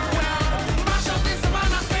 Well, mash up the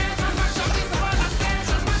savannah station. Mash up the savannah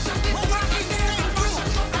station. Mash up the savannah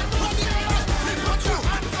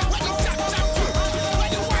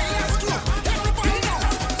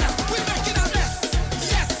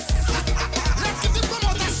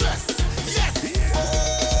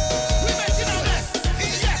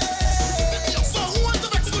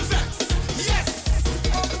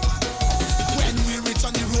When we reach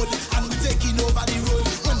on the road and we taking over the road.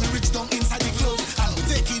 When we reach down inside the club and we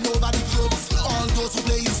taking over the clubs. All those who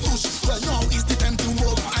play is push. Well, now is the time to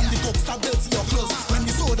move and the coke start dirty your clothes. When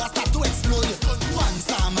the soda start to explode. One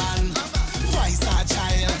star man, twice star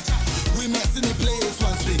child. We messing the place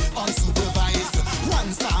once we unsupervised.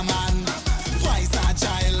 One star man, twice star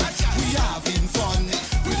child. We having fun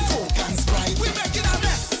with coke and Sprite. We making a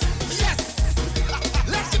mess. Yes.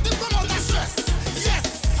 Let's give the promoter stress. Yes.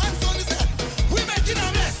 And so is it. We making a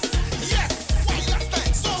mess. Yes. Why last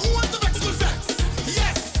time? So who want to make school sex?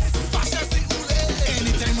 Yes. Fashion sing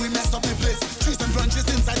anytime we mess up the place, trees and branches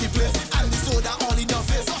inside the place, and the soda all in your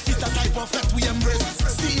face. It's the type of fact we embrace.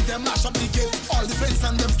 See them mash up the gate, all the friends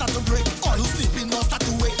and them start to break. All who sleeping now start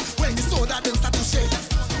to wake. When the soda them start to shake.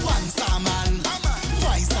 One star man,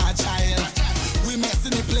 twice star child. We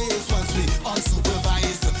messing the place once we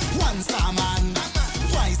unsupervised. One star man,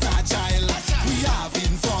 twice star child. We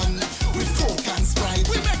having fun with coke and Sprite.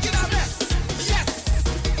 We making a mess. Yes.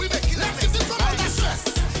 We making a mess. Let's give the promoter stress.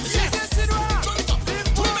 Yes. Turn it up.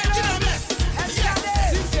 We making a mess. Yes.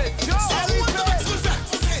 So who want to make school sex?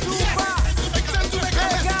 Yes. Make them to make a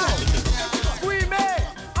mess. Oui, mais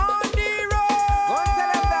on the road. Go and tell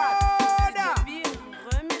them that.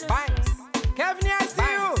 Banks. Kevin, I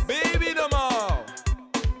see you. Baby, no more.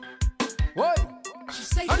 Whoa. She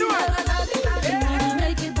say she love my lolly, she wanna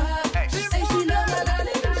make it pop. She say she love my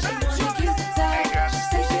lolly, she wanna kiss the top. She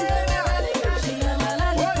say she love my lolly, she love my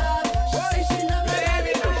lollipop. She say she love my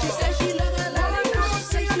lolly, she say she love my lolly, she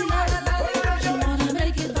say she love my lolly, she wanna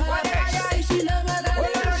make it pop. She say she love my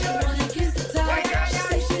lolly, she wanna kiss the top. She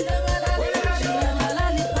say she love my lolly, she love my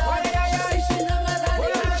lollipop. She say she love my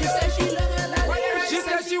lolly, she say she love my lolly. She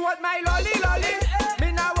said she want my lolly, lolly. Me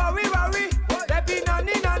now worry, worry. There be no,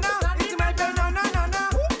 no, no. It's my friend, no, no, no, no.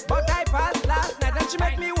 But I passed last night and she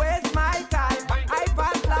make me waste my time. I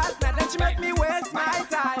passed last night and she make me waste my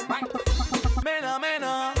time. Mena,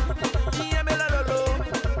 mena. Yeah, me la lo lo.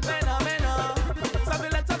 Mena, mena. Ça veut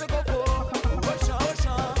la table coco. Ocean,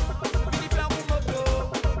 ocean. Fini faire mon moto.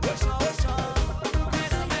 Ocean, ocean.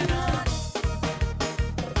 Mena, mena.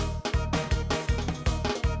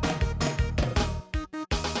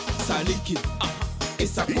 Ça liquide et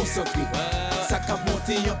ça concentré. Ça qu'a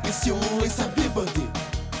monté en pression et ça bien bandé.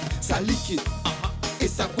 Ça liquide et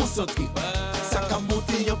ça concentré. Ça qu'a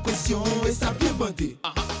monté en pression et ça bien bandé.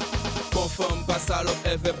 Bon femme pas salope,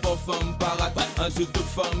 elle fait bon femme parade. Un jour toute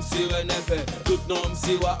femme sirène, elle fait tout nom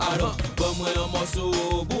siwa alors. Bon moi un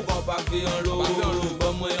morceau, boucan pas fait en l'eau.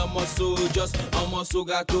 Bon moi un morceau, just un morceau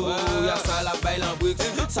gâteau. Y'a ça la baille en bricks,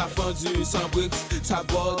 ça fondu sans bricks, ça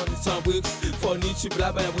borde sans bricks, fourniture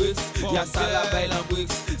la baille en bricks. Y'a ça la baille en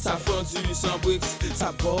bricks, ça fondu sans bricks,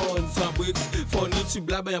 ça borde sans bricks, fourniture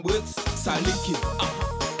la baille en bricks. Ça liquide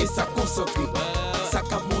et ça concentré. Ça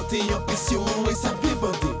qu'a monté en pression et ça bien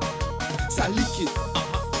bandé. Ça liquide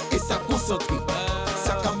et ça concentré.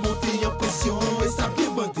 Ça qu'a monté en pression et ça bien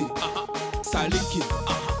bandé. Ça liquide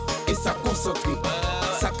et ça concentré.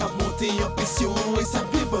 Ça qu'a monté en pression et ça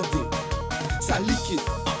bien bandé. Ça liquide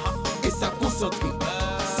et ça concentré.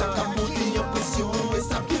 Ça qu'a monté en pression et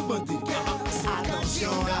ça bien bandé.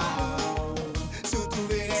 Attention là, se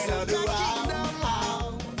trouver dans le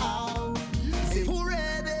c'est pour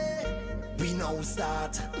ready. We now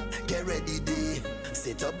start, get ready day.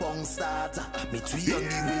 Set a bong start, meet we on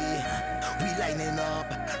the way. We lining up,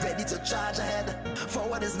 ready to charge ahead.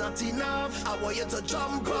 Forward is not enough, I want you to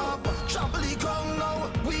jump up. Trample the ground now,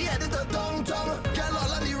 we headed to downtown. Girl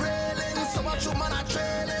all on the railing, so much woman are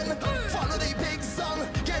trailing. Follow the big song,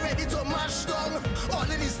 get ready to mash down. All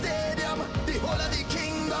in the stadium, the whole of the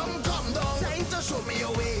kingdom come down. Time to show me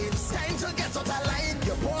your waves, time to get out of line.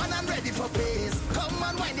 You're born and ready for pace. Come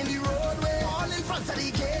and wind in the roadway, all in front of the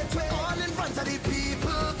gateway, all in front of the people.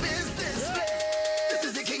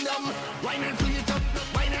 Wine and free it up.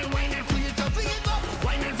 Wine and free it up. Free it up.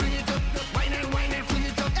 Wine and free it up. Wine and free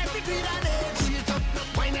it up. Every beat and edge. Free it up.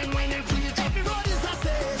 Wine and free it up. Every road is a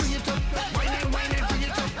stage. Free it up. Wine and free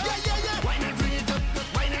it up. Yeah, yeah, yeah. Wine and free it up.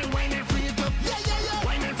 Wine and free it up. Yeah, yeah, yeah.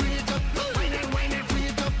 Wine and free it up. Wine and free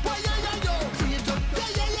it up. Why, yeah, yeah, yo. Free it up.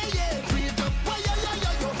 Yeah, yeah, yeah, yeah. Free it up. Why, yeah, yeah,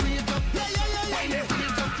 yeah, yo. Free it up. Yeah, yeah, yeah, yeah. Wine and free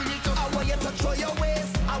it up. Free it up. I want you to throw your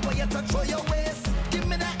waist. I want you to throw your waist. Give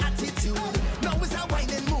me that attitude. Now it's a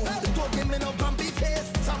whining mood. Don't give me no grumpy face.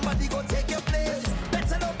 Somebody go take your place.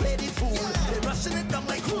 Better don't play the fool. They rushing it down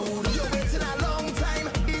like food. You're waiting a long time.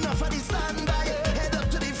 Enough of the standby. Head up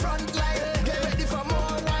to the front line. Get ready for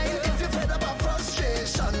more wine. If you're fed up of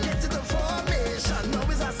frustration, get to the formation. Now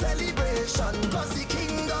it's a celebration. Cause the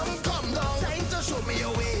kingdom come down. Time to show me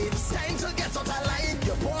your waves. Time to get out of line.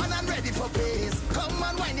 You're born and ready for pace. Come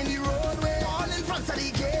and wine in the roadway. All in front of the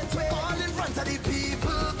gateway. All in front of the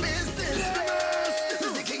people business place. This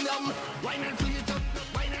is the kingdom. Wine and free it up.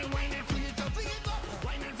 Wine and free it up. Free it up.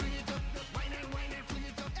 Wine and free it up. Wine and free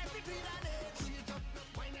it up. Every beat and edge. Free it up.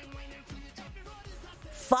 Wine and free it up. Every road is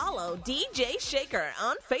a Follow DJ Shaker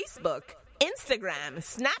on Facebook, Instagram,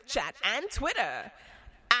 Snapchat, and Twitter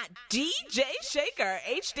at DJ Shaker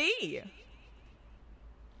HD.